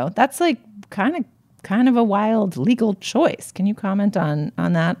 I don't know. That's like kind of a wild legal choice. Can you comment on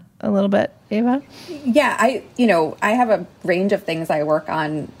that a little bit, Ava? Yeah, I have a range of things I work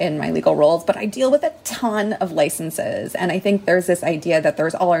on in my legal roles, but I deal with a ton of licenses. And I think there's this idea that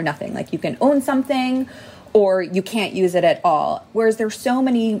there's all or nothing. Like, you can own something or you can't use it at all. Whereas there's so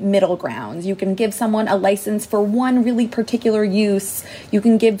many middle grounds. You can give someone a license for one really particular use. You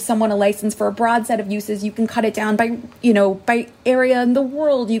can give someone a license for a broad set of uses. You can cut it down by area in the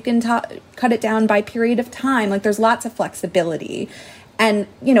world. You can cut it down by period of time. Like, there's lots of flexibility. And,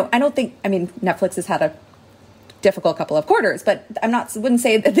 Netflix has had a difficult couple of quarters, but wouldn't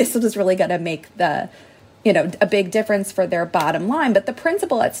say that this was really going to make a big difference for their bottom line. But the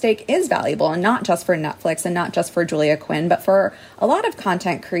principle at stake is valuable, and not just for Netflix and not just for Julia Quinn, but for a lot of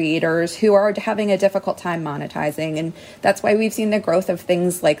content creators who are having a difficult time monetizing. And that's why we've seen the growth of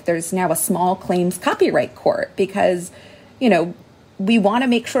things like there's now a small claims copyright court, because, we want to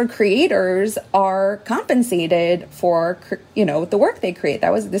make sure creators are compensated for, the work they create.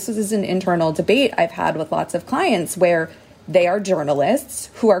 This is an internal debate I've had with lots of clients where they are journalists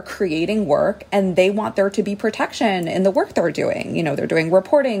who are creating work and they want there to be protection in the work they're doing. They're doing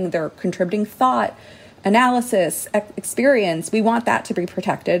reporting, they're contributing thought, analysis, experience. We want that to be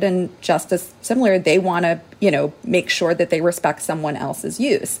protected. And just as similar, they want to, make sure that they respect someone else's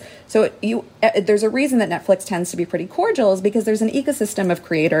use. So there's a reason that Netflix tends to be pretty cordial, is because there's an ecosystem of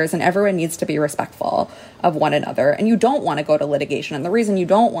creators and everyone needs to be respectful of one another. And you don't want to go to litigation. And the reason you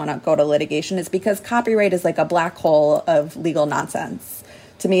don't want to go to litigation is because copyright is like a black hole of legal nonsense.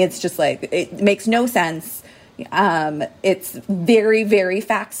 To me, it's just like, it makes no sense. It's very, very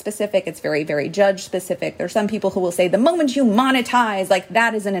fact specific. It's very, very judge specific. There's some people who will say the moment you monetize, like,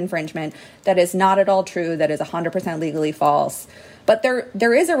 that is an infringement. That is not at all true. That is 100% legally false. But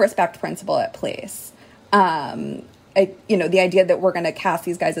there is a respect principle at place. The idea that we're going to cast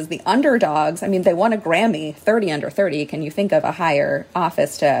these guys as the underdogs. I mean, they won a Grammy, 30 under 30. Can you think of a higher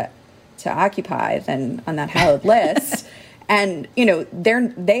office to occupy than on that hallowed list? And,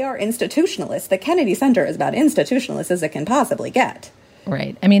 they are institutionalists. The Kennedy Center is about institutionalists as it can possibly get.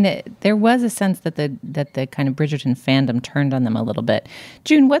 Right. I mean, there was a sense that the kind of Bridgerton fandom turned on them a little bit.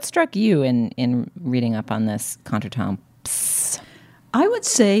 June, what struck you in reading up on this contretemps? I would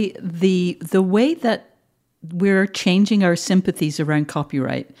say the way that we're changing our sympathies around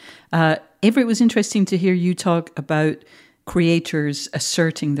copyright. Avery, it was interesting to hear you talk about creators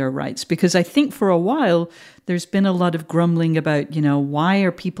asserting their rights, because I think for a while there's been a lot of grumbling about, why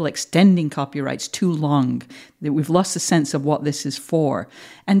are people extending copyrights too long? That we've lost a sense of what this is for.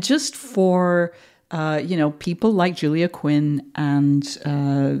 And just for, people like Julia Quinn and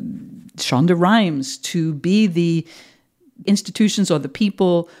Shonda Rhimes to be the institutions or the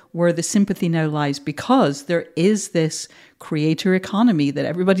people where the sympathy now lies, because there is this creator economy, that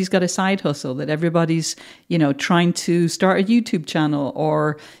everybody's got a side hustle, that everybody's, trying to start a YouTube channel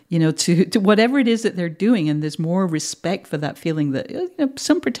or, to whatever it is that they're doing. And there's more respect for that feeling that,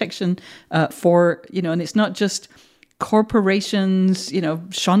 some protection for, and it's not just corporations.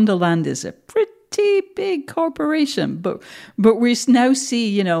 Shondaland is a pretty big corporation, but we now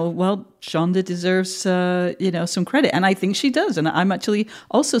see, Shonda deserves, some credit. And I think she does. And I'm actually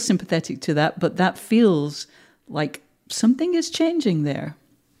also sympathetic to that, but that feels like something is changing there.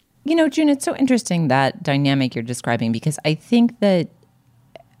 June, it's so interesting, that dynamic you're describing, because I think that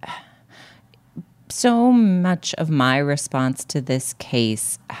so much of my response to this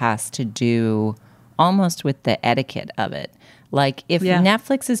case has to do almost with the etiquette of it. Like, if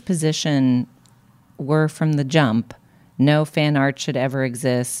Netflix's position were from the jump no fan art should ever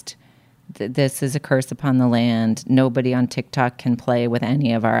exist. This is a curse upon the land. Nobody on TikTok can play with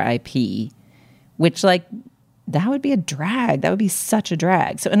any of our IP, which, like, that would be a drag. That would be such a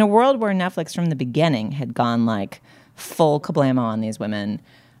drag. So in a world where Netflix from the beginning had gone like full kablamo on these women,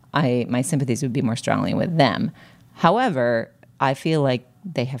 my sympathies would be more strongly with them. However, I feel like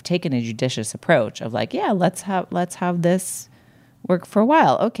they have taken a judicious approach of like, yeah, let's have this work for a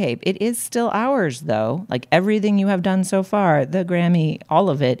while. Okay, it is still ours though. Like everything you have done so far, the Grammy, all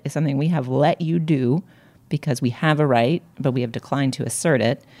of it is something we have let you do because we have a right, but we have declined to assert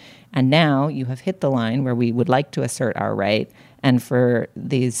it. And now you have hit the line where we would like to assert our right. And for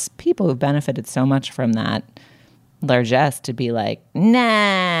these people who've benefited so much from that largesse to be like,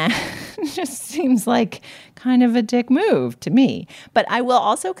 nah, just seems like kind of a dick move to me. But I will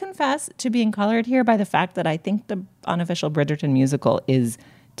also confess to being colored here by the fact that I think the unofficial Bridgerton musical is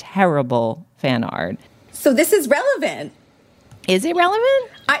terrible fan art. So this is relevant. Is it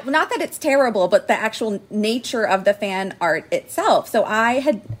relevant? Not that it's terrible, but the actual nature of the fan art itself. So I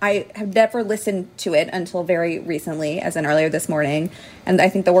have never listened to it until very recently, as in earlier this morning. And I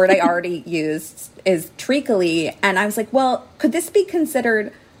think the word I already used is treacly. And I was like, well, could this be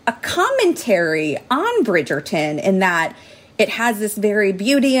considered a commentary on Bridgerton in that it has this very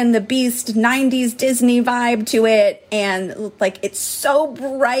Beauty and the Beast 90s Disney vibe to it. And like, it's so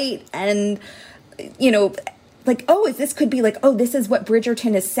bright and, you know, like, oh, this could be like, oh, this is what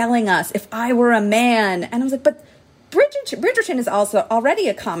Bridgerton is selling us if I were a man. And I was like, but Bridgerton is also already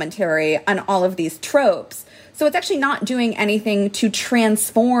a commentary on all of these tropes. So it's actually not doing anything to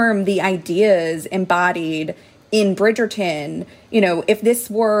transform the ideas embodied in Bridgerton. You know, if this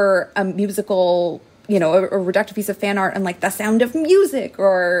were a musical, you know, a reductive piece of fan art and like The Sound of Music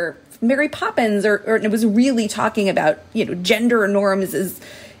or Mary Poppins, or it was really talking about, you know, gender norms as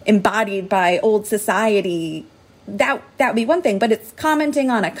embodied by old society, that would be one thing, but it's commenting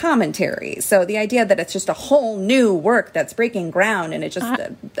on a commentary. So the idea that it's just a whole new work that's breaking ground, and it just,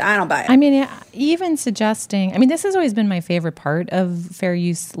 I don't buy it. I mean, even suggesting, I mean, this has always been my favorite part of fair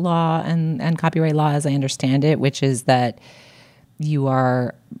use law and copyright law as I understand it, which is that you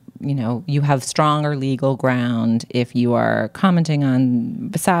are, you know, you have stronger legal ground if you are commenting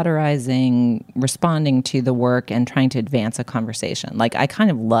on, satirizing, responding to the work and trying to advance a conversation. Like, I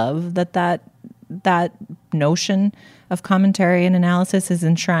kind of love that notion of commentary and analysis is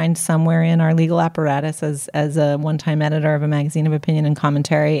enshrined somewhere in our legal apparatus as a one-time editor of a magazine of opinion and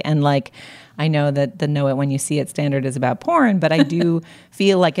commentary. And like, I know that the know it when you see it standard is about porn, but I do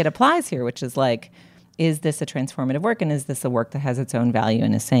feel like it applies here, which is like, is this a transformative work? And is this a work that has its own value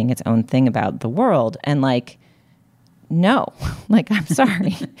and is saying its own thing about the world? And like, no, like, I'm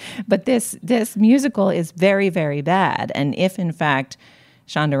sorry, but this musical is very, very bad. And if in fact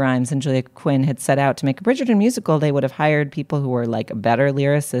Shonda Rhimes and Julia Quinn had set out to make a Bridgerton musical, they would have hired people who were like better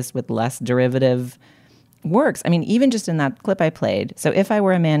lyricists with less derivative works. I mean, even just in that clip I played. So If I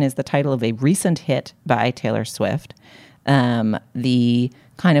Were a Man is the title of a recent hit by Taylor Swift. The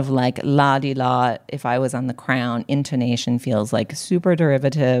kind of like la-di-la, if I was on the crown intonation feels like super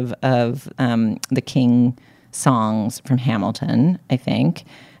derivative of the King songs from Hamilton, I think.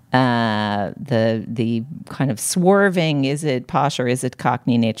 The kind of swerving, is it posh or is it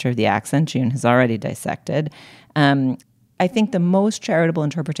Cockney nature of the accent, June has already dissected. I think the most charitable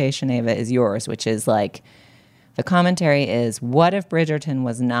interpretation, Ava, is yours, which is like, the commentary is, what if Bridgerton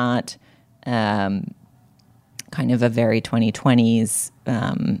was not kind of a very 2020s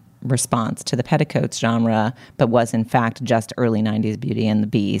response to the petticoats genre, but was in fact just early 90s Beauty and the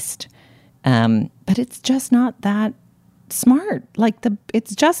Beast. But it's just not that smart. Like,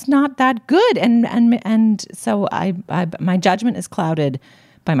 it's just not that good. And so my judgment is clouded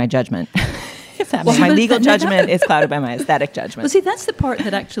by my judgment. My legal judgment is clouded by my aesthetic judgment. Well, see, that's the part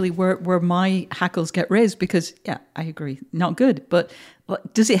that actually where my hackles get raised, because, yeah, I agree, not good. But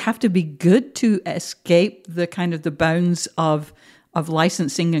does it have to be good to escape the kind of the bounds of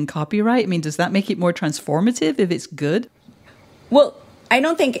licensing and copyright? I mean, does that make it more transformative if it's good? Well, I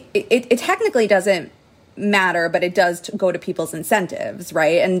don't think it technically doesn't matter, but it does go to people's incentives,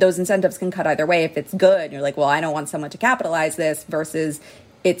 right? And those incentives can cut either way. If it's good, you're like, well, I don't want someone to capitalize this, versus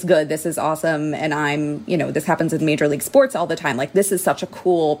it's good, this is awesome, and I'm, you know, this happens in Major League Sports all the time. Like, this is such a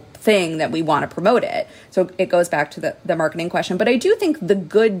cool thing that we want to promote it. So it goes back to the marketing question. But I do think the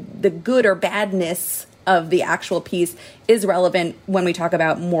good or badness of the actual piece is relevant when we talk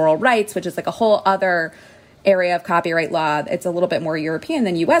about moral rights, which is like a whole other area of copyright law. It's a little bit more European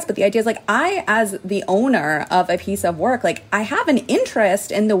than US, but the idea is like, I, as the owner of a piece of work, like, I have an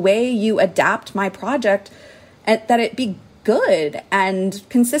interest in the way you adapt my project and that it be good and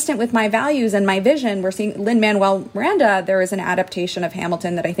consistent with my values and my vision. We're seeing Lin-Manuel Miranda, there is an adaptation of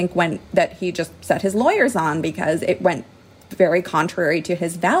Hamilton that I think that he just set his lawyers on because it went very contrary to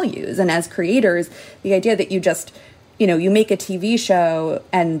his values. And as creators, the idea that you just, you make a TV show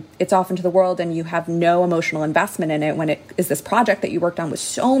and it's off into the world and you have no emotional investment in it when it is this project that you worked on with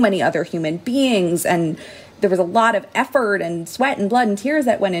so many other human beings, and there was a lot of effort and sweat and blood and tears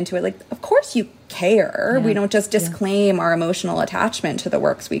that went into it. Like, of course you care. Yeah. We don't just disclaim our emotional attachment to the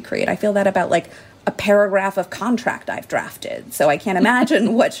works we create. I feel that about like a paragraph of contract I've drafted. So I can't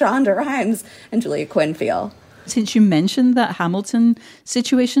imagine what Shonda Rhimes and Julia Quinn feel. Since you mentioned that Hamilton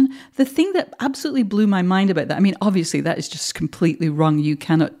situation, the thing that absolutely blew my mind about that, I mean, obviously that is just completely wrong. You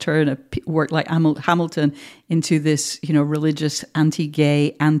cannot turn a work like Hamilton into this, religious,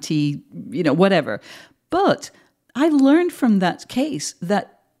 anti-gay, whatever. But I learned from that case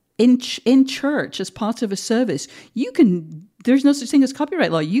that in church, as part of a service, there's no such thing as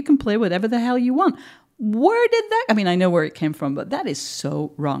copyright law. You can play whatever the hell you want. Where did that? I mean, I know where it came from, but that is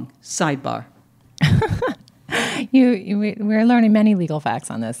so wrong. Sidebar. We're learning many legal facts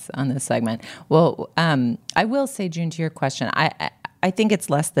on this segment. Well, I will say, June, to your question, I think it's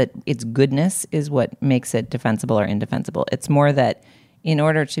less that its goodness is what makes it defensible or indefensible. It's more that in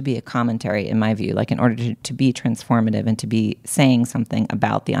order to be a commentary, in my view, like in order to be transformative and to be saying something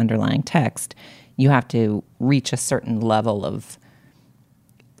about the underlying text, you have to reach a certain level of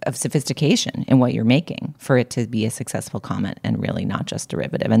sophistication in what you're making for it to be a successful comment and really not just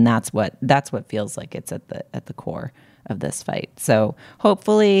derivative. And that's what feels like it's at the core of this fight. So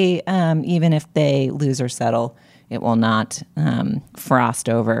hopefully, even if they lose or settle, it will not frost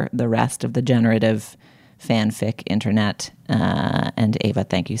over the rest of the generative fanfic internet. And Ava,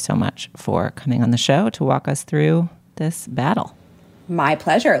 thank you so much for coming on the show to walk us through this battle. My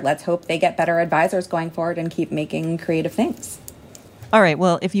pleasure. Let's hope they get better advisors going forward and keep making creative things. All right.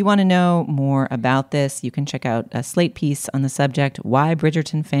 Well, if you want to know more about this, you can check out a Slate piece on the subject, Why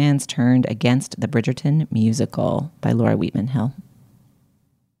Bridgerton Fans Turned Against the Bridgerton Musical by Laura Wheatman Hill.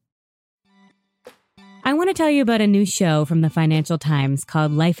 I want to tell you about a new show from the Financial Times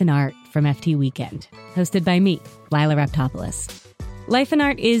called Life and Art from FT Weekend, hosted by me, Lila Raptopoulos. Life and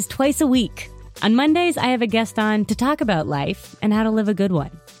Art is twice a week. On Mondays, I have a guest on to talk about life and how to live a good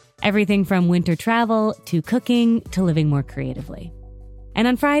one. Everything from winter travel to cooking to living more creatively. And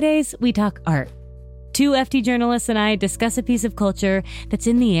on Fridays, we talk art. Two FT journalists and I discuss a piece of culture that's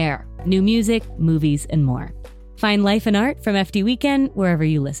in the air, new music, movies, and more. Find Life and Art from FT Weekend wherever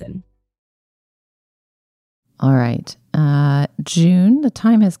you listen. All right. June, the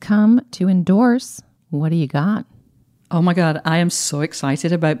time has come to endorse. What do you got? Oh my God, I am so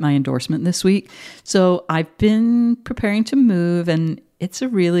excited about my endorsement this week. So I've been preparing to move, and it's a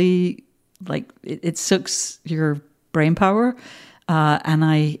really, it sucks your brain power. And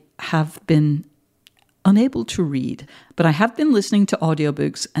I have been unable to read, but I have been listening to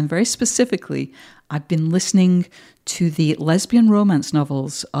audiobooks, and very specifically, I've been listening to the lesbian romance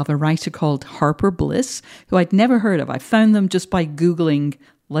novels of a writer called Harper Bliss, who I'd never heard of. I found them just by Googling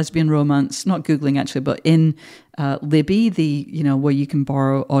lesbian romance, not Googling actually, but in Libby, where you can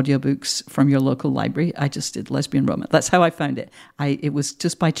borrow audiobooks from your local library. I just did lesbian romance. That's how I found it. It was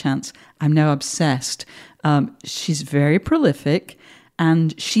just by chance. I'm now obsessed. She's very prolific,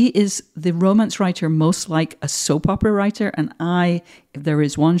 and she is the romance writer most like a soap opera writer. And if there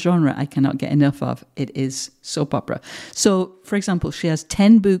is one genre I cannot get enough of, it is soap opera. So, for example, she has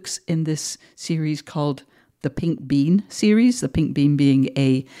 10 books in this series called the Pink Bean series, the Pink Bean being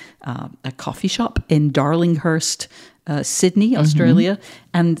a coffee shop in Darlinghurst, Sydney, Australia.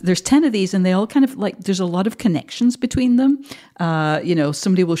 And there's 10 of these, and they all kind of there's a lot of connections between them.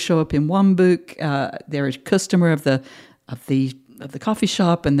 Somebody will show up in one book, they're a customer of the coffee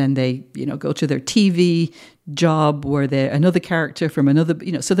shop, and then they, go to their TV job where they're another character from another,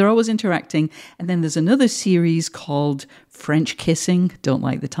 so they're always interacting. And then there's another series called French Kissing. Don't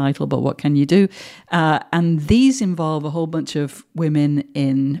like the title, but what can you do? And these involve a whole bunch of women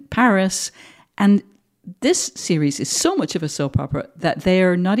in Paris. And this series is so much of a soap opera that they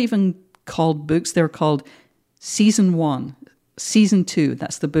are not even called books. They're called Season 1, Season 2.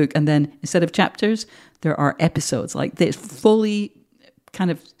 That's the book. And then instead of chapters, there are episodes. They're fully kind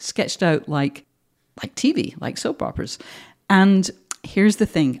of sketched out like TV, like soap operas. And here's the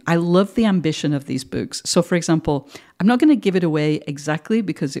thing. I love the ambition of these books. So, for example, I'm not going to give it away exactly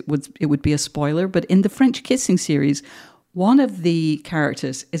because it would be a spoiler, but in the French Kissing series, one of the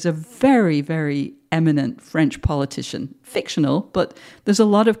characters is a very, very eminent French politician, fictional, but there's a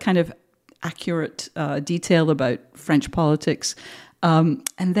lot of kind of accurate detail about French politics. And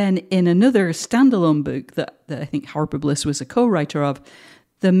then in another standalone book that I think Harper Bliss was a co-writer of,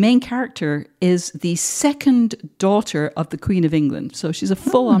 the main character is the second daughter of the Queen of England. So she's a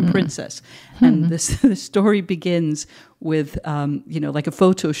full-on princess. And the story begins with, like a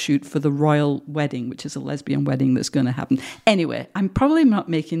photo shoot for the royal wedding, which is a lesbian wedding that's going to happen. Anyway, I'm probably not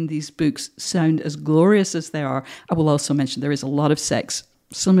making these books sound as glorious as they are. I will also mention there is a lot of sex,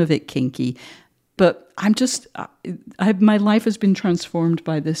 some of it kinky. But my life has been transformed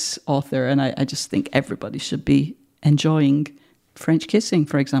by this author, and I just think everybody should be enjoying French kissing,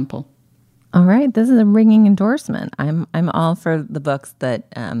 for example. All right, this is a ringing endorsement. I'm all for the books that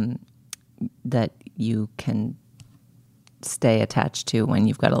you can stay attached to when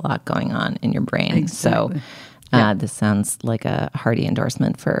you've got a lot going on in your brain. Exactly. So this sounds like a hearty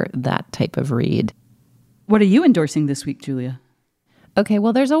endorsement for that type of read. What are you endorsing this week, Julia? Okay,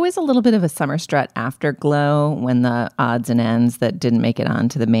 well, there's always a little bit of a summer strut after Glow when the odds and ends that didn't make it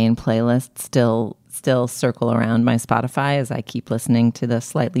onto the main playlist still circle around my Spotify as I keep listening to the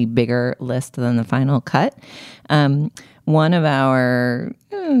slightly bigger list than the final cut. One of our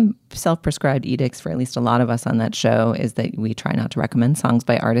self-prescribed edicts for at least a lot of us on that show is that we try not to recommend songs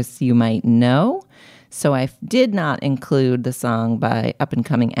by artists you might know. So I did not include the song by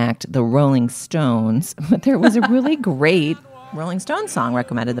up-and-coming act The Rolling Stones, but there was a really great Rolling Stones song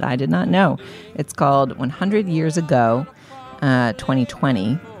recommended that I did not know. It's called 100 Years Ago,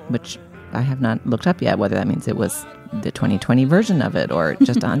 2020, which I have not looked up yet, whether that means it was the 2020 version of it or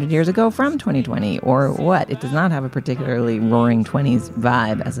just 100 years ago from 2020 or what. It does not have a particularly roaring 20s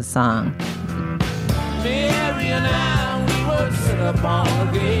vibe as a song. Mary and I, we would sit up on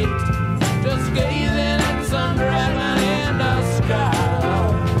the gate, just gazing at sunrise and the sky.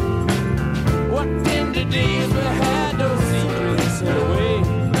 What tender days we had, those secrets away,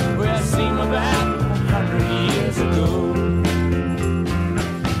 where I seem about 100 years ago.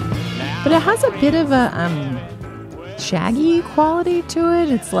 But it has a bit of a shaggy quality to it.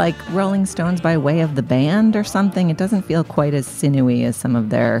 It's like Rolling Stones by way of the band or something. It doesn't feel quite as sinewy as some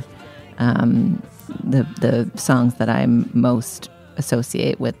of their the songs that I most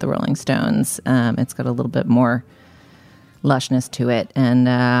associate with the Rolling Stones. It's got a little bit more lushness to it, and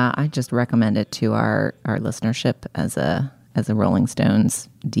I just recommend it to our listenership as a Rolling Stones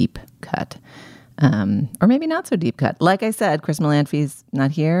deep cut. Or maybe not so deep cut. Like I said, Chris Melanphy's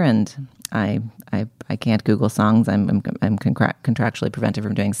not here, and I can't Google songs. I'm contractually prevented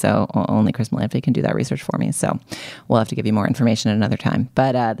from doing so. Only Chris Melanphy can do that research for me. So we'll have to give you more information at another time.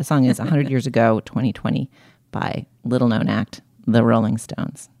 But the song is 100 Years Ago, 2020 by little-known act, The Rolling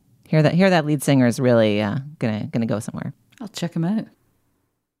Stones. Hear that lead singer is really gonna go somewhere. I'll check him out.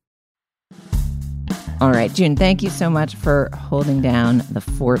 All right, June, thank you so much for holding down the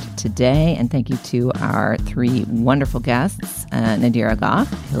fort today. And thank you to our three wonderful guests, Nadira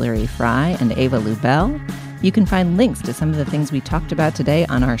Goffe, Hilary Fry, and Ava Lubell. You can find links to some of the things we talked about today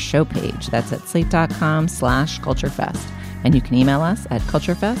on our show page. That's at slate.com/culturefest. And you can email us at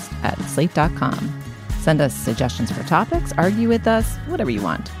culturefest@slate.com. Send us suggestions for topics, argue with us, whatever you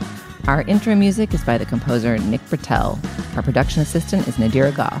want. Our intro music is by the composer Nick Britell. Our production assistant is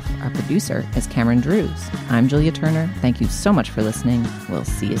Nadira Goffe. Our producer is Cameron Drews. I'm Julia Turner. Thank you so much for listening. We'll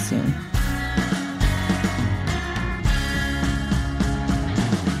see you soon.